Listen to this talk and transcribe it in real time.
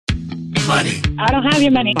money. I don't have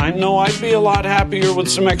your money. I know I'd be a lot happier with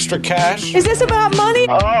some extra cash. Is this about money?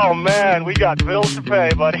 Oh, man, we got bills to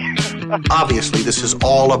pay, buddy. Obviously, this is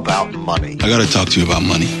all about money. I gotta talk to you about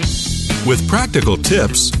money. With practical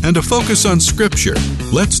tips and a focus on Scripture,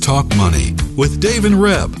 let's talk money with Dave and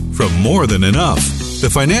Reb from More Than Enough, the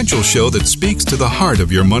financial show that speaks to the heart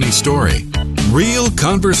of your money story. Real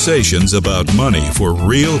conversations about money for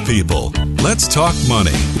real people. Let's talk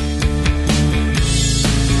money.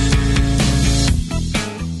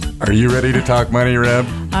 Are you ready to talk money, Reb?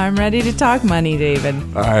 I'm ready to talk money, David.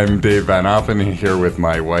 I'm Dave Van Oppen here with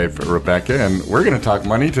my wife, Rebecca, and we're going to talk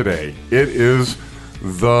money today. It is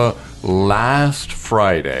the last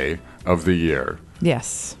Friday of the year.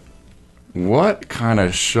 Yes. What kind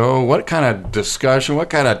of show, what kind of discussion,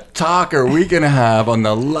 what kind of talk are we going to have on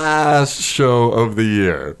the last show of the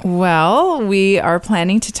year? Well, we are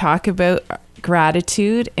planning to talk about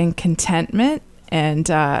gratitude and contentment. And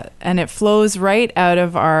it flows right out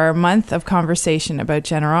of our month of conversation about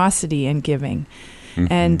generosity and giving.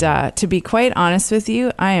 Mm-hmm. And to be quite honest with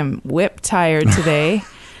you, I am whip tired today.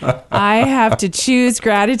 I have to choose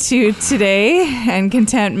gratitude today and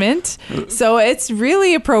contentment. So it's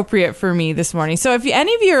really appropriate for me this morning. So if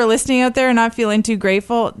any of you are listening out there and not feeling too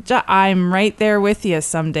grateful, I'm right there with you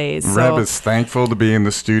some days. So Reb is thankful to be in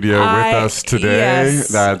the studio with us today. Yes.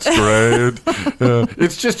 That's great.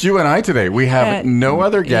 It's just you and I today. We have no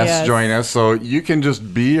other guests join us, so you can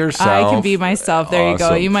just be yourself. I can be myself. There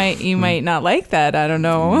Awesome. you go. You might not like that. I don't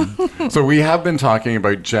know. So we have been talking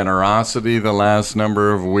about generosity the last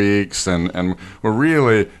number of weeks, and we're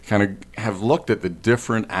really kind of have looked at the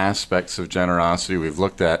different aspects of generosity. We've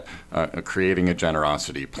looked at creating a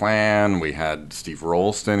generosity plan. We had Steve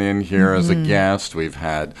Rolston in here as a guest. We've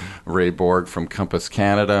had Ray Borg from Compass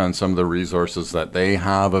Canada and some of the resources that they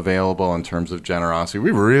have available in terms of generosity.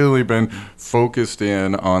 We've really been focused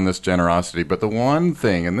in on this generosity. But the one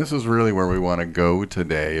thing, and this is really where we want to go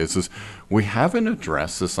today, is we haven't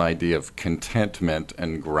addressed this idea of contentment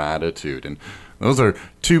and gratitude. And those are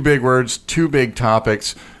two big words, two big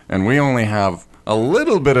topics, and we only have a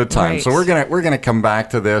little bit of time. Right. So we're gonna come back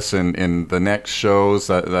to this in the next shows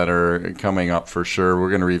that are coming up for sure. We're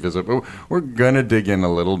gonna revisit, but we're gonna dig in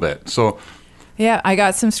a little bit. So yeah, I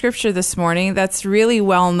got some scripture this morning that's really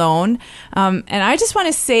well known. And I just want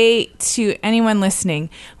to say to anyone listening,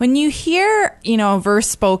 when you hear, a verse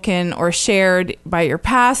spoken or shared by your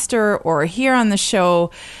pastor or here on the show,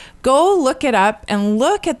 go look it up and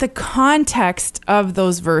look at the context of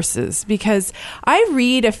those verses, because I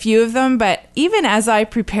read a few of them, but even as I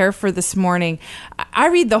prepare for this morning, I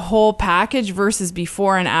read the whole package, verses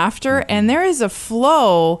before and after, and there is a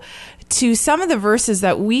flow to some of the verses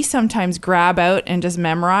that we sometimes grab out and just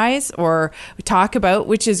memorize or talk about,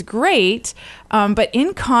 which is great. But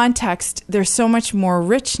in context, there's so much more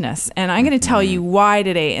richness. And I'm going to tell you why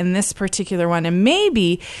today in this particular one. And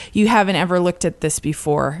maybe you haven't ever looked at this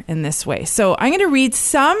before in this way. So I'm going to read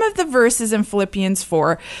some of the verses in Philippians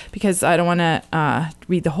 4 because I don't want to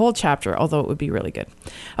read the whole chapter, although it would be really good.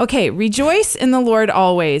 Okay, rejoice in the Lord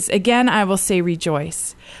always. Again, I will say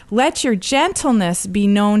rejoice. Let your gentleness be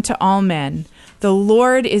known to all men. The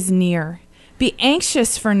Lord is near. Be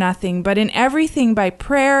anxious for nothing, but in everything by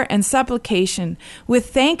prayer and supplication,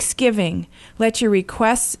 with thanksgiving, let your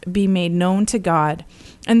requests be made known to God.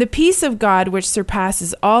 And the peace of God, which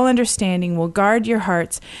surpasses all understanding, will guard your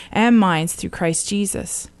hearts and minds through Christ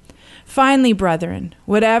Jesus. Finally, brethren,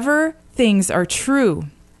 whatever things are true,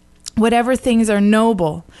 whatever things are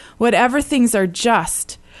noble, whatever things are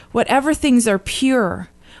just, whatever things are pure,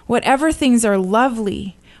 whatever things are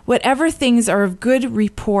lovely, whatever things are of good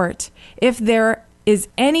report, if there is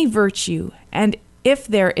any virtue, and if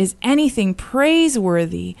there is anything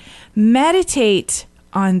praiseworthy, meditate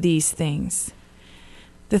on these things.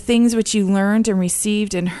 The things which you learned and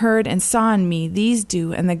received and heard and saw in me, these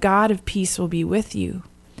do, and the God of peace will be with you.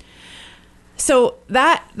 So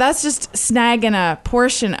that's just snagging a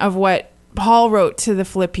portion of what Paul wrote to the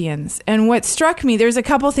Philippians. And what struck me, there's a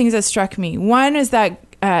couple things that struck me. One is that,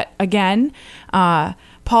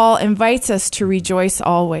 Paul invites us to rejoice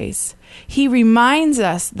always. He reminds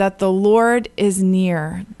us that the Lord is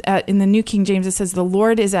near. In the New King James, it says the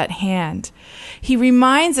Lord is at hand. He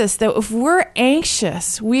reminds us that if we're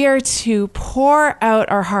anxious, we are to pour out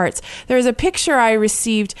our hearts. There's a picture I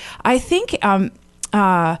received, I think it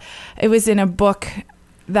was in a book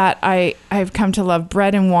that I've come to love,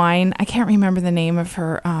 Bread and Wine. I can't remember the name of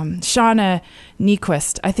her. Shauna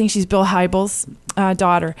Nyquist. I think she's Bill Hybels'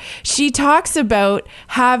 daughter. She talks about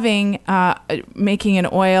making an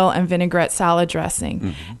oil and vinaigrette salad dressing.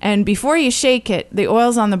 Mm-hmm. And before you shake it, the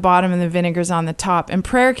oil's on the bottom and the vinegar's on the top. And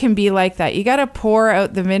prayer can be like that. You got to pour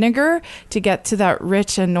out the vinegar to get to that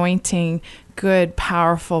rich anointing, good,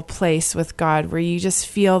 powerful place with God where you just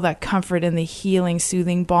feel that comfort and the healing,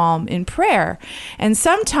 soothing balm in prayer. And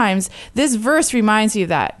sometimes this verse reminds you of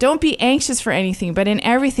that. Don't be anxious for anything, but in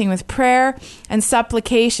everything with prayer and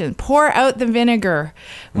supplication, pour out the vinegar.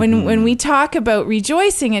 When we talk about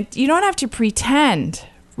rejoicing, you don't have to pretend.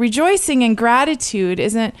 Rejoicing and gratitude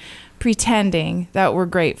isn't pretending that we're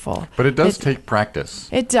grateful. But it does take practice.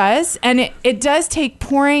 It does. And it does take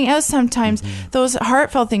pouring out sometimes those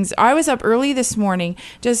heartfelt things. I was up early this morning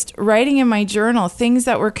just writing in my journal things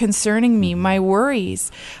that were concerning me, my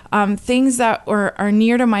worries, things that are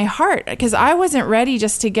near to my heart, because I wasn't ready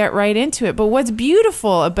just to get right into it. But what's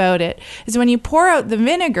beautiful about it is when you pour out the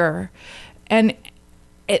vinegar and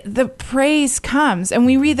the praise comes, and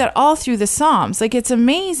we read that all through the Psalms. Like, it's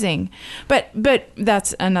amazing. But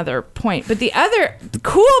that's another point. But the other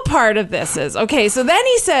cool part of this is, okay, so then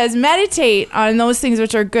he says, meditate on those things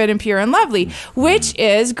which are good and pure and lovely, which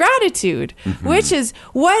is gratitude, which is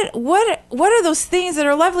what are those things that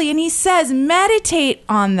are lovely? And he says, meditate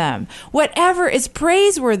on them. Whatever is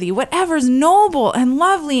praiseworthy, whatever is noble and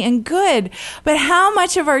lovely and good. But how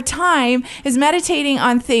much of our time is meditating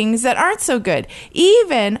on things that aren't so good?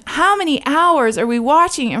 Even how many hours are we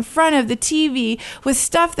watching in front of the TV with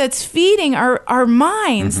stuff that's feeding our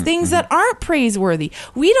minds, things that aren't praiseworthy?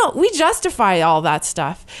 We justify all that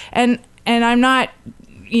stuff. And I'm not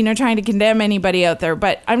trying to condemn anybody out there,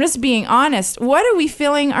 but I'm just being honest. What are we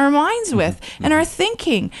filling our minds with and our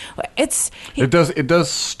thinking? It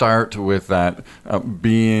does start with that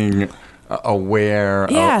being aware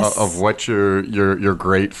of what you're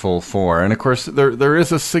grateful for. And of course there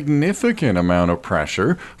is a significant amount of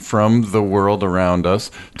pressure from the world around us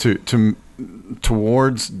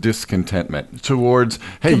towards discontentment, towards,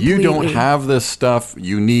 hey, completely. You don't have this stuff,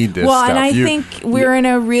 you need this stuff. Well, and I think we're in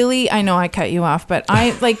a really, I know I cut you off, but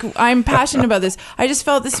I'm passionate about this. I just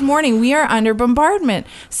felt this morning we are under bombardment.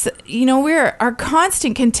 So, our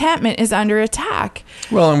constant contentment is under attack.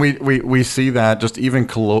 Well, and we see that just even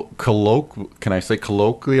can I say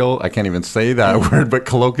colloquial? I can't even say that word, but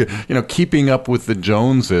colloquial, keeping up with the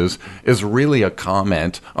Joneses is really a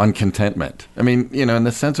comment on contentment. I mean, in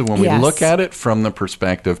the sense of when we look at it from the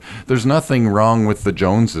perspective, there's nothing wrong with the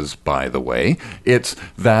Joneses, by the way. It's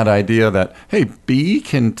that idea that, hey, be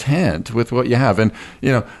content with what you have. And,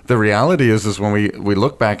 the reality is when we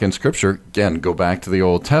look back in Scripture, again, go back to the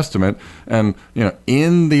Old Testament, and,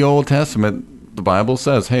 in the Old Testament, the Bible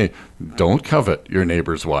says, hey, don't covet your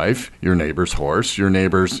neighbor's wife, your neighbor's horse, your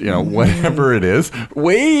neighbor's, whatever it is,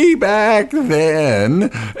 way back then.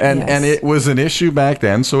 And it was an issue back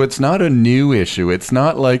then. So it's not a new issue. It's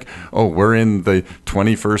not like, oh, we're in the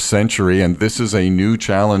 21st century and this is a new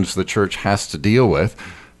challenge the church has to deal with.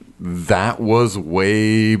 That was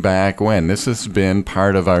way back when. This has been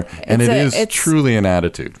part of our, and it's truly an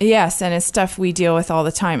attitude. Yes, and it's stuff we deal with all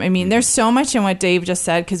the time. I mean, there's so much in what Dave just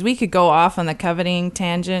said, because we could go off on the coveting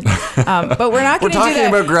tangent, but we're not going to do that. We're talking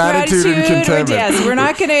about gratitude and contentment. Yes, we're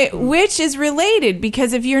not going to, which is related,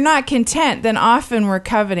 because if you're not content, then often we're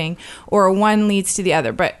coveting, or one leads to the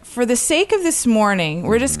other. But for the sake of this morning,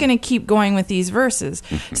 we're just going to keep going with these verses.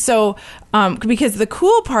 So, because the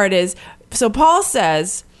cool part is, so Paul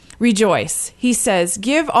says, rejoice. He says,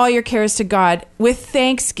 give all your cares to God with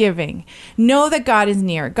thanksgiving. Know that God is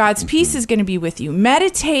near. God's peace is going to be with you.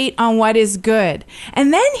 Meditate on what is good.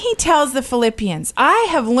 And then he tells the Philippians, I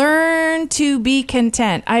have learned to be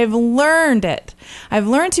content. I have learned it. I've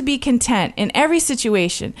learned to be content in every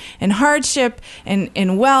situation, in hardship,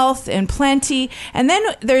 in wealth, in plenty. And then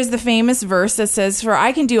there's the famous verse that says, for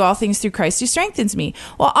I can do all things through Christ who strengthens me.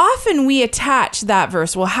 Well, often we attach that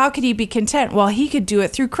verse. Well, how could he be content? Well, he could do it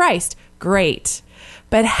through Christ. Great.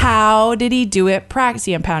 But how did he do it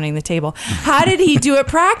practically? I'm pounding the table. How did he do it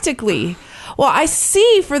practically? Well, I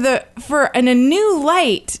see in a new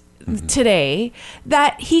light today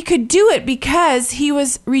that he could do it because he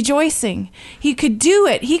was rejoicing. He could do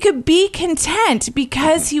it. He could be content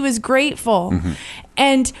because he was grateful.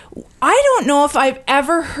 And I don't know if I've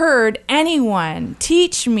ever heard anyone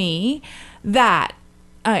teach me that,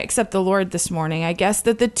 except the Lord this morning, I guess,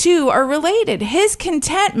 that the two are related. His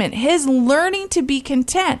contentment, his learning to be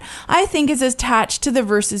content, I think is attached to the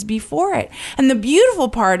verses before it. And the beautiful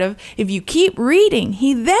part of, if you keep reading,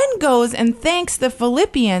 he then goes and thanks the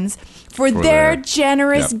Philippians for their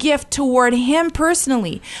generous gift toward him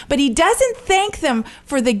personally. But he doesn't thank them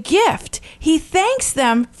for the gift. He thanks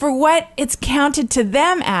them for what it's counted to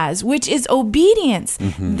them as, which is obedience.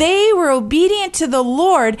 They were obedient to the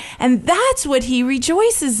Lord, and that's what he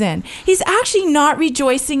rejoices in. He's actually not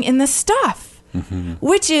rejoicing in the stuff.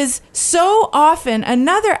 Which is so often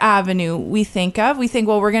another avenue we think of. We think,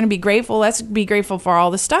 well, we're going to be grateful. Let's be grateful for all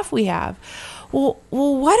the stuff we have. Well,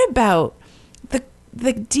 what about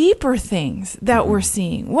the deeper things that we're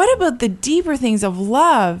seeing? What about the deeper things of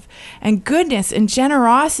love and goodness and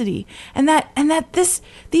generosity, and that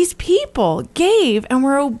these people gave and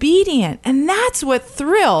were obedient, and that's what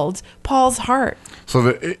thrilled Paul's heart.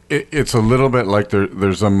 So it's a little bit like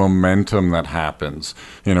there's a momentum that happens.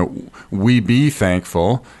 We be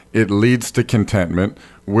thankful. It leads to contentment,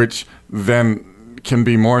 which then can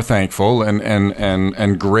be more thankful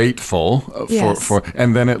and grateful for,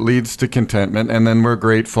 and then it leads to contentment, and then we're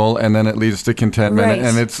grateful, and then it leads to contentment, right.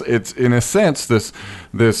 And it's in a sense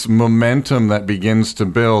this momentum that begins to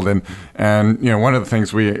build, and one of the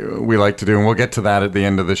things we like to do, and we'll get to that at the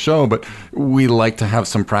end of the show, but we like to have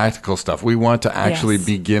some practical stuff. We want to actually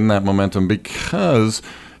begin that momentum because,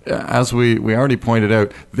 as we already pointed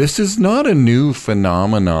out, this is not a new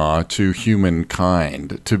phenomena to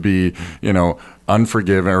humankind to be,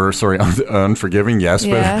 unforgiving, yes.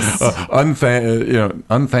 But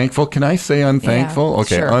unthankful. Can I say unthankful? Yeah,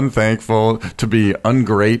 okay, sure. Unthankful, to be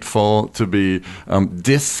ungrateful, to be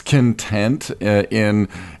discontent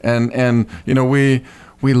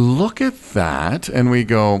we look at that and we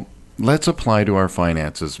go, let's apply to our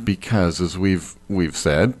finances, because as we've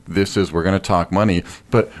said, we're going to talk money,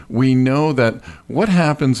 but we know that what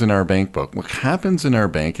happens in our bank book, what happens in our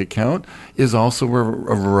bank account is also a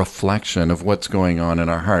reflection of what's going on in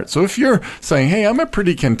our heart. So if you're saying, hey, I'm a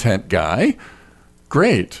pretty content guy,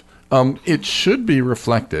 great. It should be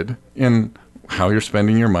reflected in how you're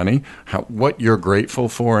spending your money. What you're grateful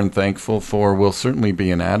for and thankful for will certainly be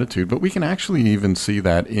an attitude, but we can actually even see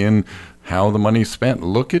that in how the money's spent.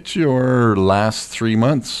 Look at your last 3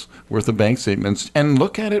 months worth of bank statements and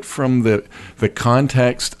look at it from the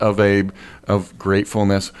context of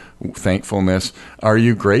gratefulness, thankfulness. Are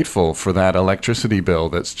you grateful for that electricity bill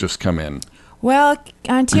that's just come in? Well,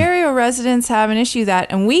 Ontario residents have an issue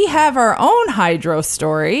that, and we have our own hydro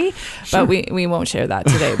story, but we won't share that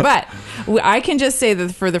today. But I can just say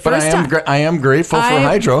that for the first time, I am grateful for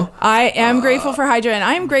hydro. I am grateful for hydro, and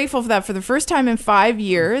I am grateful for that. For the first time in 5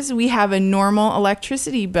 years, we have a normal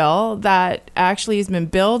electricity bill that actually has been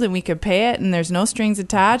billed, and we could pay it, and there's no strings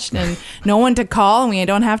attached, and no one to call, and we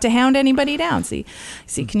don't have to hound anybody down. See,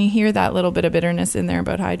 can you hear that little bit of bitterness in there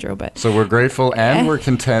about hydro? But so we're grateful and we're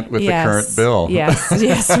content with the current bill.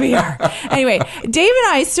 Yes, we are. Anyway, Dave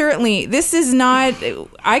and I certainly, this is not,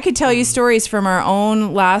 I could tell you stories from our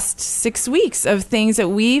own last 6 weeks of things that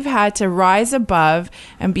we've had to rise above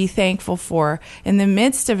and be thankful for in the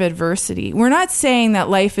midst of adversity. We're not saying that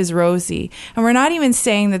life is rosy, and we're not even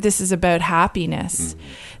saying that this is about happiness.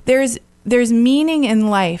 There's meaning in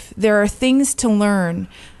life. There are things to learn.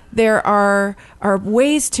 There are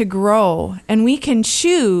ways to grow, and we can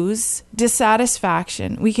choose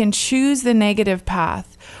dissatisfaction. We can choose the negative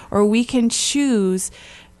path, or we can choose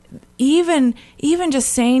even just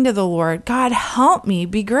saying to the Lord, God, help me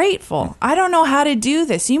be grateful. I don't know how to do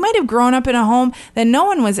this. You might have grown up in a home that no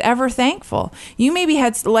one was ever thankful. You maybe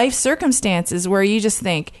had life circumstances where you just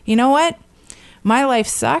think, you know what? My life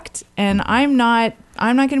sucked, and I'm not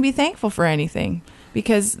going to be thankful for anything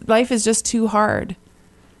because life is just too hard.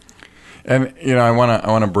 And I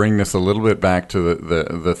want to bring this a little bit back to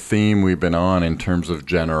the theme we've been on in terms of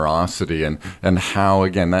generosity and how,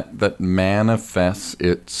 again, that manifests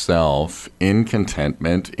itself in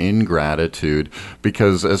contentment, in gratitude,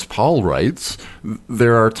 because as Paul writes,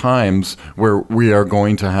 there are times where we are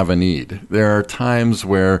going to have a need. There are times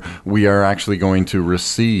where we are actually going to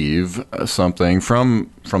receive something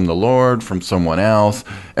from the Lord, from someone else,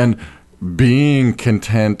 and being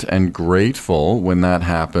content and grateful when that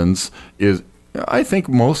happens is, I think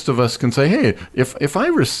most of us can say, hey, if I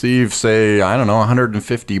receive, say, I don't know,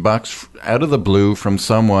 $150 out of the blue from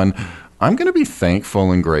someone, I'm going to be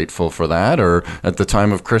thankful and grateful for that. Or at the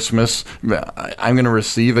time of Christmas, I'm going to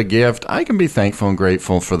receive a gift. I can be thankful and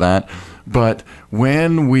grateful for that. But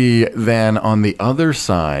when we then, on the other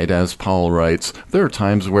side, as Paul writes, there are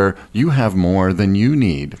times where you have more than you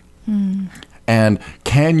need. And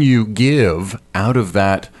can you give out of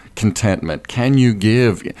that contentment? Can you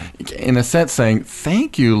give, in a sense, saying,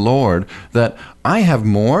 thank you, Lord, that I have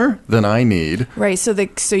more than I need? Right.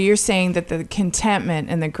 So you're saying that the contentment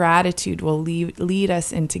and the gratitude will lead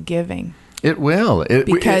us into giving. It will.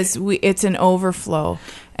 Because it's an overflow,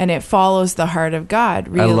 and it follows the heart of God,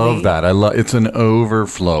 really. I love that. It's an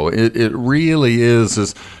overflow. It really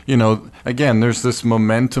is, again, there's this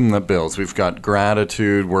momentum that builds. We've got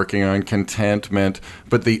gratitude, working on contentment,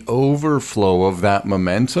 but the overflow of that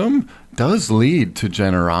momentum does lead to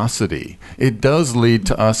generosity. It does lead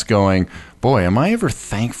to us going, boy, am I ever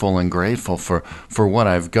thankful and grateful for what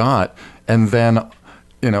I've got? And then,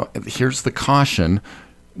 here's the caution.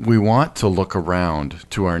 We want to look around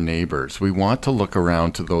to our neighbors. We want to look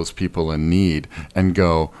around to those people in need and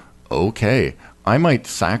go, okay, I might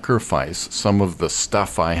sacrifice some of the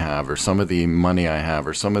stuff I have or some of the money I have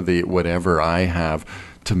or some of the whatever I have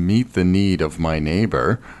to meet the need of my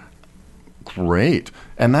neighbor. Great.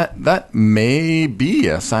 And that may be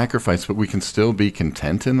a sacrifice, but we can still be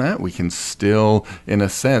content in that. We can still, in a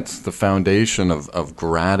sense, the foundation of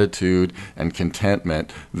gratitude and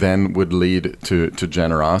contentment then would lead to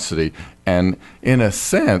generosity. And in a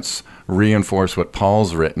sense, reinforce what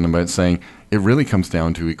Paul's written about saying it really comes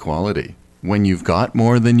down to equality. When you've got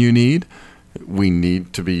more than you need, we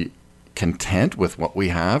need to be content with what we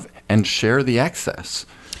have and share the excess.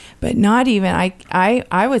 But not even,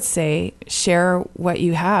 I would say, share what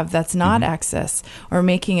you have that's not excess, or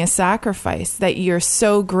making a sacrifice that you're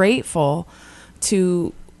so grateful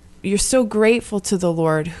to the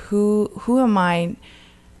Lord. Who am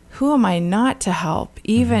I not to help,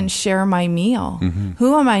 even share my meal?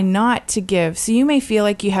 Who am I not to give? So you may feel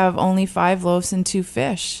like you have only 5 loaves and 2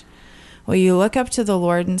 fish. Well, you look up to the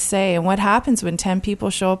Lord and say, and what happens when 10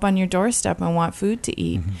 people show up on your doorstep and want food to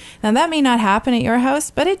eat? Now, that may not happen at your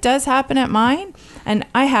house, but it does happen at mine. And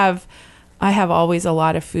I have always a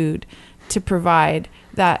lot of food to provide.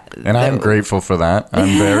 I'm grateful for that.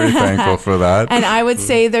 I'm very thankful for that. And I would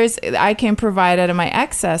say I can provide out of my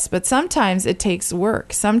excess, but sometimes it takes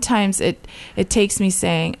work. Sometimes it takes me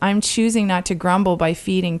saying, I'm choosing not to grumble by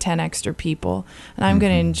feeding 10 extra people, and I'm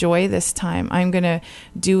going to enjoy this time. I'm going to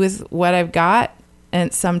do with what I've got.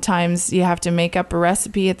 And sometimes you have to make up a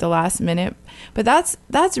recipe at the last minute. But that's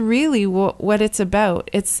really what it's about.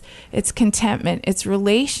 It's contentment. It's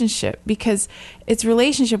relationship, because it's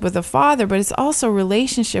relationship with the Father, but it's also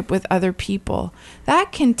relationship with other people.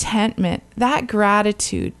 That contentment, that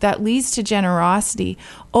gratitude that leads to generosity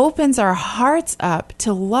opens our hearts up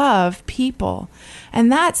to love people.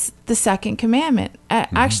 And that's the second commandment.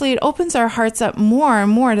 Actually, it opens our hearts up more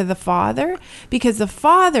and more to the Father, because the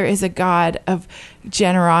Father is a God of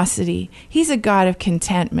generosity. He's a God of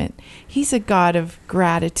contentment. He's a God of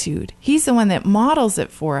gratitude. He's the one that models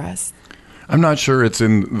it for us. I'm not sure it's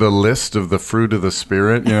in the list of the fruit of the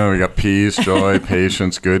Spirit. We got peace, joy,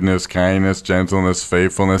 patience, goodness, kindness, gentleness,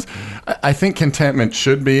 faithfulness. I think contentment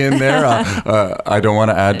should be in there. I don't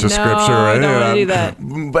want to add to Scripture. Right? I don't want to do that.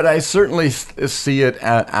 But I certainly see it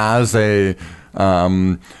as an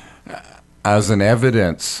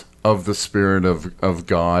evidence of the Spirit of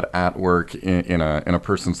God at work in a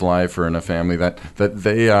person's life or in a family, that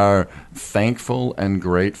they are thankful and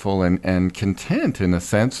grateful and content, in a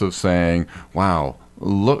sense of saying, wow,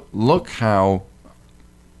 look how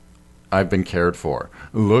I've been cared for.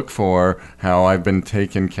 Look for how I've been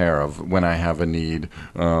taken care of when I have a need.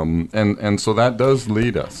 And so that does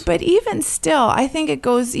lead us. But even still, I think it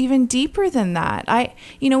goes even deeper than that.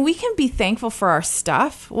 We can be thankful for our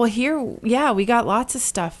stuff. Well, here, we got lots of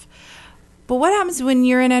stuff. But what happens when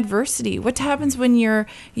you're in adversity? What happens when your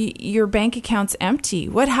bank account's empty?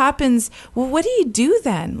 What happens? Well, what do you do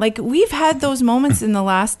then? Like, we've had those moments in the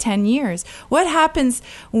last 10 years. What happens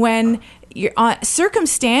when you're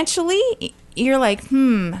circumstantially, you're like,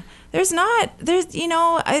 I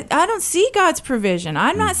don't see God's provision.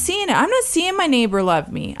 I'm not seeing it. I'm not seeing my neighbor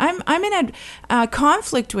love me. I'm in a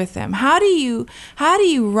conflict with them. How do you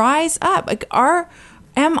rise up? Like,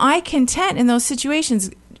 am I content in those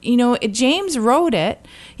situations? James wrote it.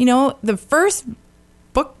 The first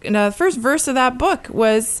verse of that book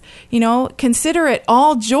was, consider it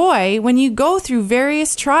all joy when you go through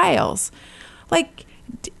various trials. Like,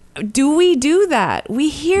 do we do that? We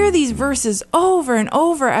hear these verses over and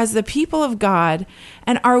over as the people of God,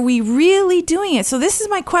 and are we really doing it? So this is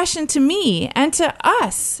my question to me and to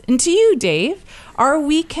us and to you, Dave. Are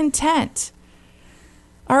we content?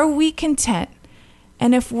 Are we content?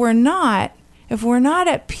 And if we're not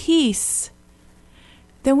at peace,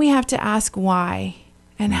 then we have to ask why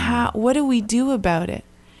and how. What do we do about it?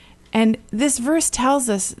 And this verse tells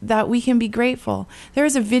us that we can be grateful. There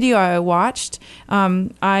was a video I watched.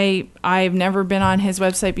 I've never been on his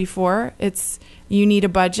website before. It's you need a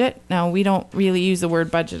budget. Now, we don't really use the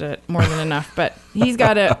word budget more than enough, but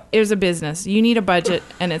there's a business. You need a budget,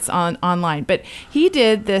 and it's online. But he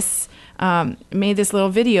did this, made this little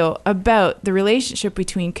video about the relationship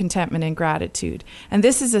between contentment and gratitude. And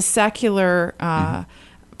this is a secular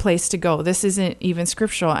place to go. This isn't even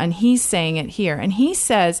scriptural, and he's saying it here. And he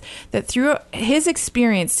says that through his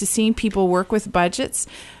experience to seeing people work with budgets,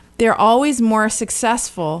 they're always more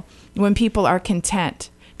successful when people are content,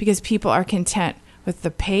 because people are content with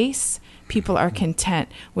the pace. People are content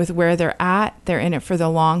with where they're at. They're in it for the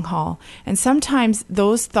long haul. And sometimes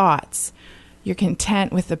those thoughts, you're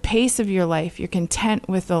content with the pace of your life, you're content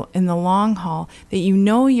with in the long haul, that you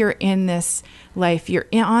know you're in this life, you're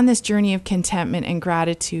on this journey of contentment and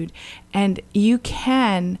gratitude, and you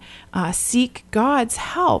can seek God's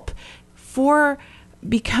help for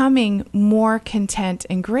becoming more content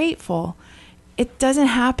and grateful. It doesn't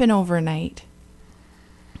happen overnight.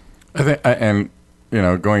 I think, and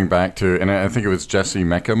going back to, and I think it was Jesse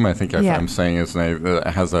Meckham, I think I'm saying his name,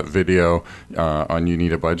 has that video on You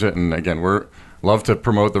Need a Budget. And again, we're love to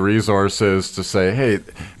promote the resources to say, hey,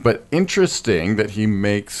 but interesting that he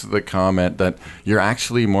makes the comment that you're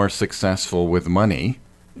actually more successful with money,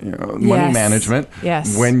 money management,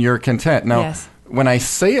 when you're content. Now, when I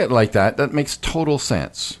say it like that, that makes total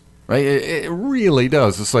sense. Right? It really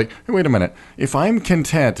does. It's like, hey, wait a minute. If I'm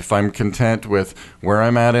content with where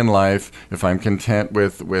I'm at in life, if I'm content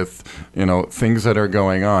with things that are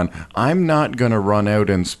going on, I'm not going to run out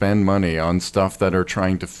and spend money on stuff that are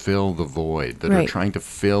trying to fill the void, that are trying to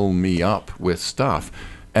fill me up with stuff.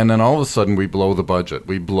 And then all of a sudden we blow the budget.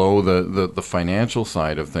 We blow the financial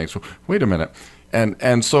side of things. Well, wait a minute.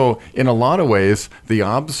 And so in a lot of ways, the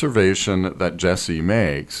observation that Jesse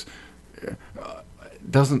makes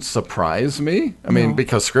doesn't surprise me. I mean,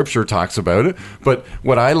 because Scripture talks about it. But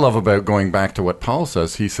what I love about going back to what Paul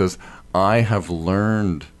says, he says, I have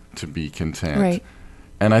learned to be content. Right.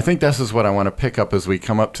 And I think this is what I want to pick up as we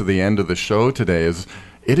come up to the end of the show today is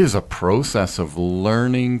it is a process of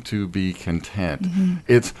learning to be content. Mm-hmm.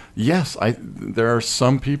 It's, there are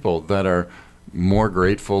some people that are more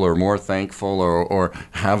grateful or more thankful or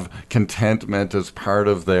have contentment as part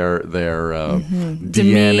of their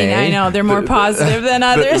DNA. I know, they're more positive than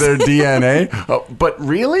others. Their DNA. But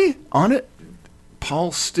really, on it,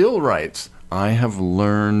 Paul still writes, I have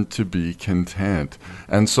learned to be content.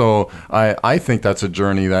 And so I think that's a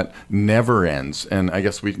journey that never ends. And I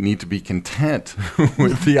guess we need to be content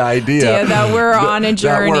with the idea that we're on a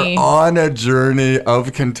journey. That we're on a journey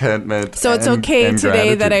of contentment. So it's okay today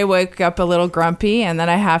gratitude. That I wake up a little grumpy and that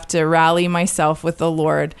I have to rally myself with the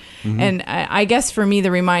Lord. Mm-hmm. And I guess for me,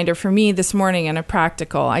 the reminder for me this morning and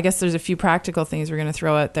I guess there's a few practical things we're going to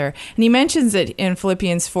throw out there. And he mentions it in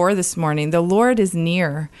Philippians 4 this morning. The Lord is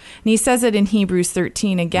near. And he says it in Hebrews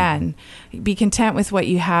 13 again. Be content with what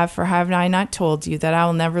you have, for have I not told you that I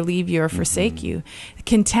will never leave you or forsake you?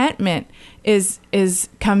 Contentment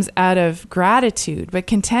comes out of gratitude, but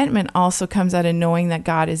contentment also comes out of knowing that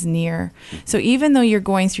God is near. So even though you're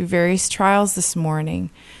going through various trials this morning,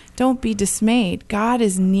 don't be dismayed. God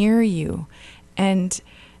is near you, and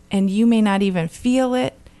you may not even feel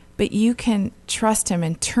it, but you can trust him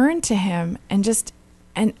and turn to him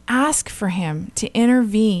and ask for him to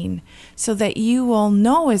intervene so that you will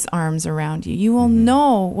know his arms around you. You will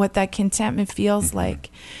know what that contentment feels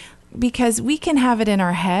like, because we can have it in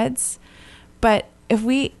our heads, but if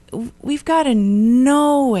we've got to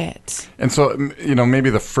know it. And so, maybe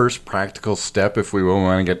the first practical step, if we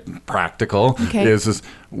want to get practical, is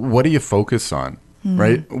what do you focus on?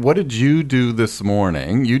 Right? What did you do this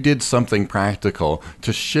morning? You did something practical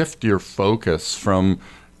to shift your focus from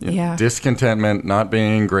discontentment, not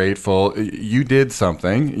being grateful. You did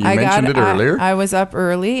something. You mentioned it earlier. I was up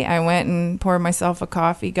early. I went and poured myself a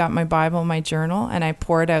coffee, got my Bible, my journal, and I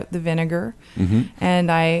poured out the vinegar. Mm-hmm.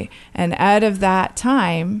 And out of that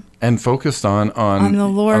time, and focused on the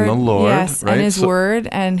Lord, yes, right? And His Word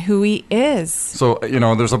and who He is. So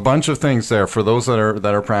there's a bunch of things there for those that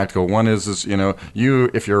are practical. One is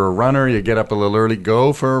you, if you're a runner, you get up a little early,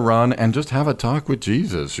 go for a run, and just have a talk with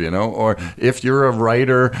Jesus. Or if you're a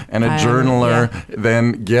writer and a journaler,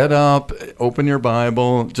 then get up, open your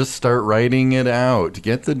Bible, just start writing it out.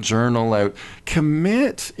 Get the journal out.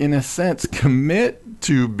 Commit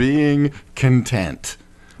to being content.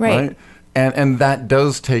 Right? And that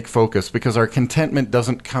does take focus, because our contentment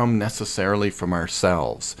doesn't come necessarily from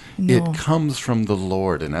ourselves. No. It comes from the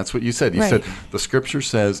Lord. And that's what you said. You said the Scripture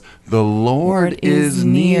says the Lord is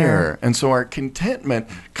near. And so our contentment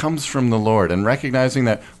comes from the Lord, and recognizing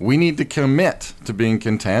that we need to commit to being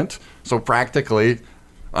content. So practically,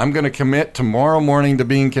 I'm going to commit tomorrow morning to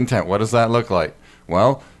being content. What does that look like?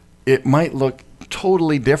 Well, it might look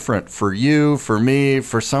totally different for you, for me,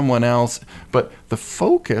 for someone else. But the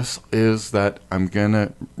focus is that I'm going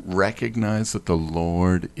to recognize that the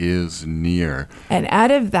Lord is near. And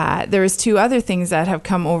out of that, there's two other things that have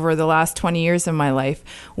come over the last 20 years of my life.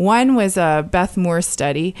 One was a Beth Moore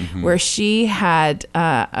study where she had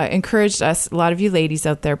encouraged us. A lot of you ladies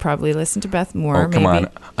out there probably listen to Beth Moore. Oh, come on.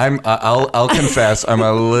 I'll confess, I'm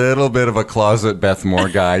a little bit of a closet Beth Moore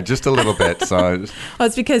guy, just a little bit. So well,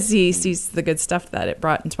 it's because he sees the good stuff that it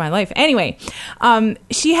brought into my life. Anyway,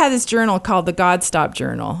 she had this journal called the God Stop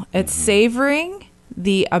Journal. It's savoring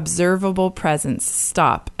the observable presence.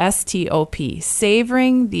 Stop. S-T-O-P.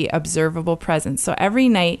 Savoring the observable presence. So every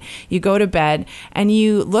night you go to bed and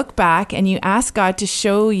you look back and you ask God to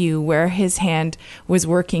show you where his hand was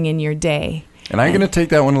working in your day. And I'm going to take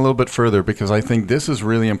that one a little bit further because I think this is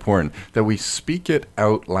really important, that we speak it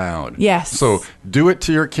out loud. Yes. So do it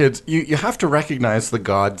to your kids. You have to recognize the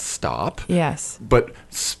God stop. Yes. But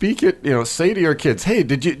speak it, say to your kids, hey,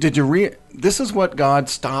 did you this is what God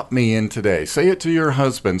stopped me in today. Say it to your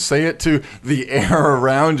husband. Say it to the air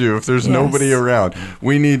around you if there's nobody around.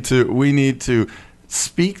 We need to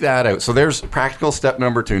speak that out. So there's practical step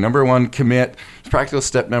number 2. Number 1, commit. Practical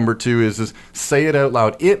step number 2 is say it out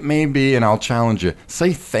loud. It may be, and I'll challenge you,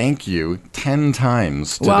 say thank you 10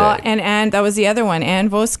 times today. Well, and that was the other one, Ann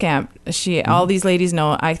Voskamp. All these ladies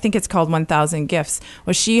know, I think it's called 1,000 Gifts.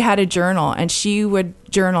 Well, she had a journal, and she would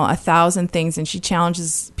journal 1,000 things, and she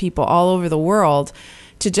challenges people all over the world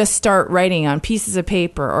to just start writing on pieces of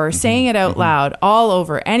paper or saying it out loud all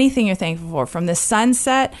over anything you're thankful for, from the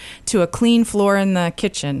sunset to a clean floor in the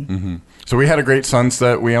kitchen. So we had a great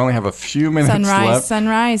sunset. We only have a few minutes left.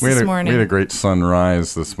 Sunrise this morning. We had a great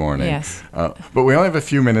sunrise this morning. Yes. But we only have a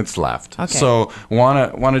few minutes left. Okay. So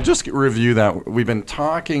want to just review that. We've been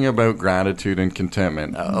talking about gratitude and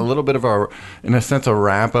contentment. A little bit of in a sense, a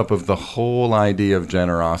wrap up of the whole idea of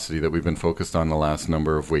generosity that we've been focused on the last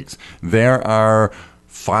number of weeks. There are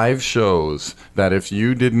 5 shows that if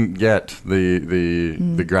you didn't get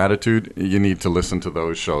the gratitude, you need to listen to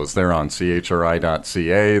those shows. They're on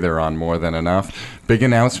chri.ca. They're on More Than Enough. Big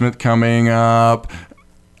announcement coming up.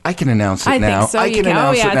 I can announce it now. I think so. You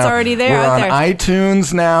can. It's already there. We're out on there.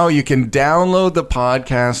 iTunes now. You can download the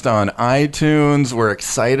podcast on iTunes. We're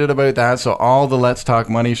excited about that. So all the Let's Talk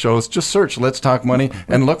Money shows, just search Let's Talk Money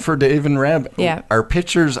and look for Dave and Reb. Yeah. Our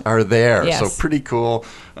pictures are there. Yes. So pretty cool.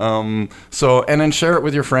 And then share it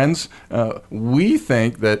with your friends. We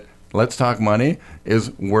think that Let's Talk Money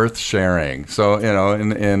is worth sharing. So,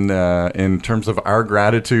 in terms of our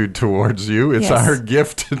gratitude towards you, it's our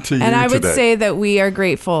gift to you today. And I would say that we are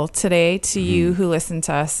grateful today to you who listen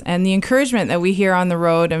to us, and the encouragement that we hear on the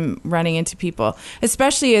road and running into people,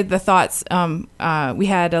 especially the thoughts. We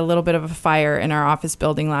had a little bit of a fire in our office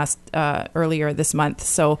building earlier this month.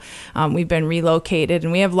 So we've been relocated,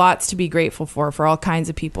 and we have lots to be grateful for all kinds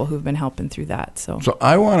of people who've been helping through that. So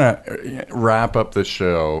I want to wrap up the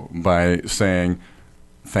show by saying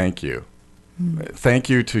thank you. Thank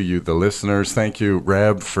you to you, the listeners. Thank you,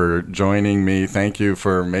 Reb, for joining me. Thank you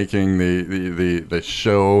for making the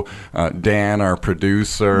show. Dan, our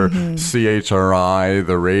producer, CHRI,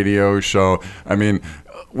 the radio show. I mean,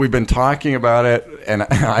 we've been talking about it, and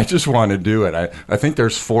I just want to do it. I think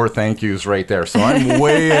there's 4 thank yous right there, so I'm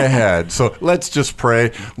way ahead. So let's just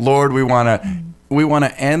pray. Lord, we want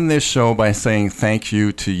to end this show by saying thank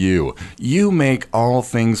you to you. You make all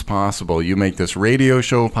things possible. You make this radio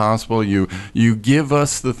show possible. You give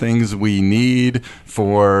us the things we need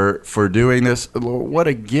for doing this. Lord, what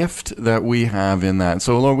a gift that we have in that.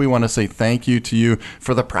 So, Lord, we want to say thank you to you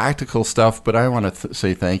for the practical stuff, but I want to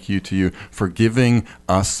say thank you to you for giving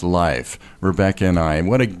us life, Rebecca and I. And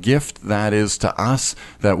what a gift that is to us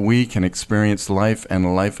that we can experience life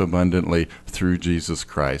and life abundantly through Jesus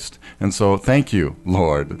Christ. And so thank you,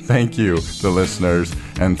 Lord. Thank you, the listeners,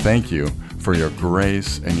 and thank you for your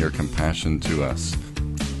grace and your compassion to us.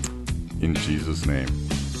 In Jesus' name.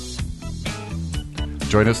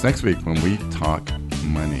 Join us next week when we talk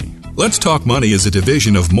money. Let's Talk Money is a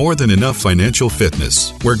division of More Than Enough Financial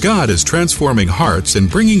Fitness, where God is transforming hearts and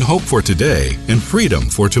bringing hope for today and freedom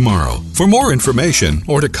for tomorrow. For more information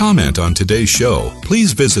or to comment on today's show,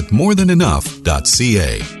 please visit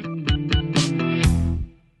morethanenough.ca.